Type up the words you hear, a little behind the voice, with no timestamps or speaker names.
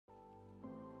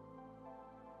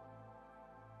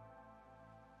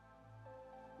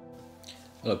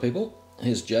Hello people,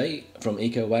 here's Jay from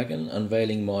EcoWagon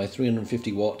unveiling my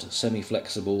 350 watt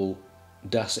semi-flexible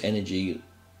Das Energy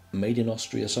made in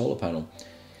Austria solar panel.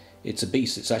 It's a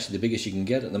beast, it's actually the biggest you can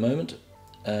get at the moment,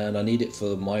 and I need it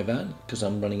for my van because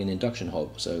I'm running an induction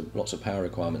hob, so lots of power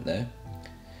requirement there.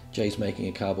 Jay's making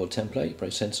a cardboard template,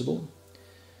 very sensible.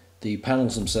 The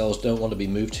panels themselves don't want to be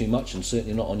moved too much, and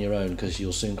certainly not on your own because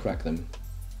you'll soon crack them.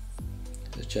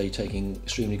 There's Jay taking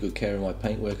extremely good care of my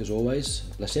paintwork as always,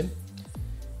 bless him.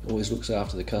 Always looks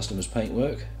after the customer's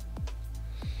paintwork.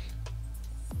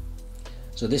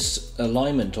 So this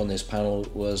alignment on this panel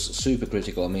was super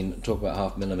critical. I mean, talk about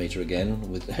 0.5 millimeter again,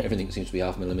 with everything seems to be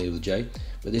 0.5 millimeter with Jay,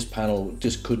 but this panel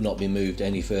just could not be moved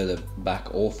any further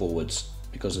back or forwards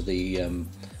because of the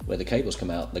where the cables come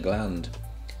out, the gland.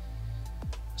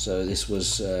 So this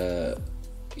was, yeah,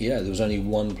 there was only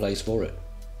one place for it.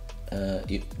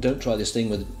 You don't try this thing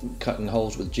with cutting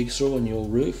holes with jigsaw in your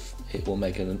roof, it will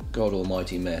make a god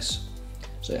almighty mess.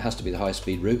 So it has to be the high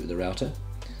speed route with the router,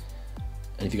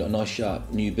 and if you've got a nice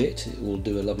sharp new bit it will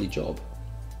do a lovely job.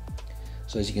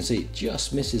 So as you can see, it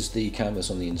just misses the canvas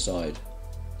on the inside.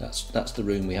 That's the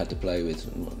room we had to play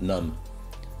with, none.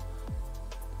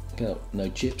 No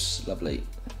chips, lovely.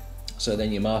 So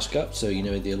then you mask up so you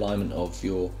know the alignment of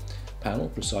your panel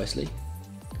precisely.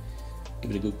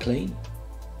 Give it a good clean.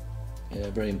 Yeah,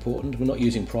 very important. We're not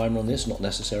using primer on this, not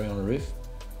necessary on a roof.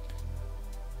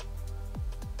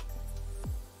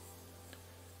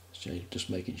 So just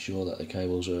making sure that the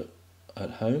cables are at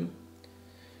home.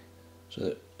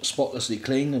 So spotlessly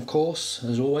clean, of course,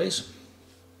 as always.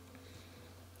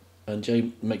 And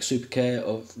Jay makes super care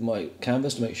of my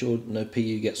canvas to make sure no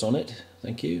PU gets on it.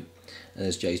 Thank you. And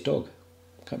there's Jay's dog.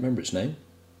 Can't remember its name.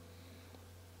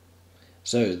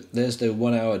 So there's the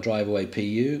 1 hour drive away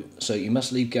PU, so you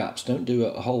must leave gaps, don't do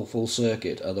a whole full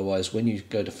circuit, otherwise when you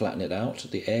go to flatten it out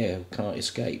the air can't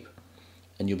escape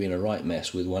and you'll be in a right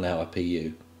mess with 1 hour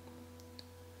PU.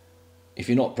 If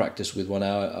you're not practiced with 1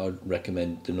 hour, I would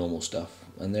recommend the normal stuff.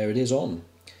 And there it is on.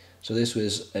 So this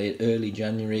was an early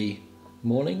January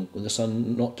morning with the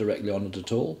sun not directly on it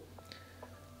at all,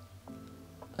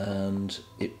 and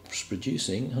it's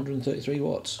producing 133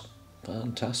 watts.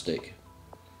 Fantastic.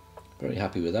 Very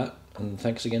happy with that, and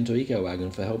thanks again to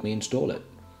EcoWagon for helping me install it.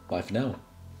 Bye for now.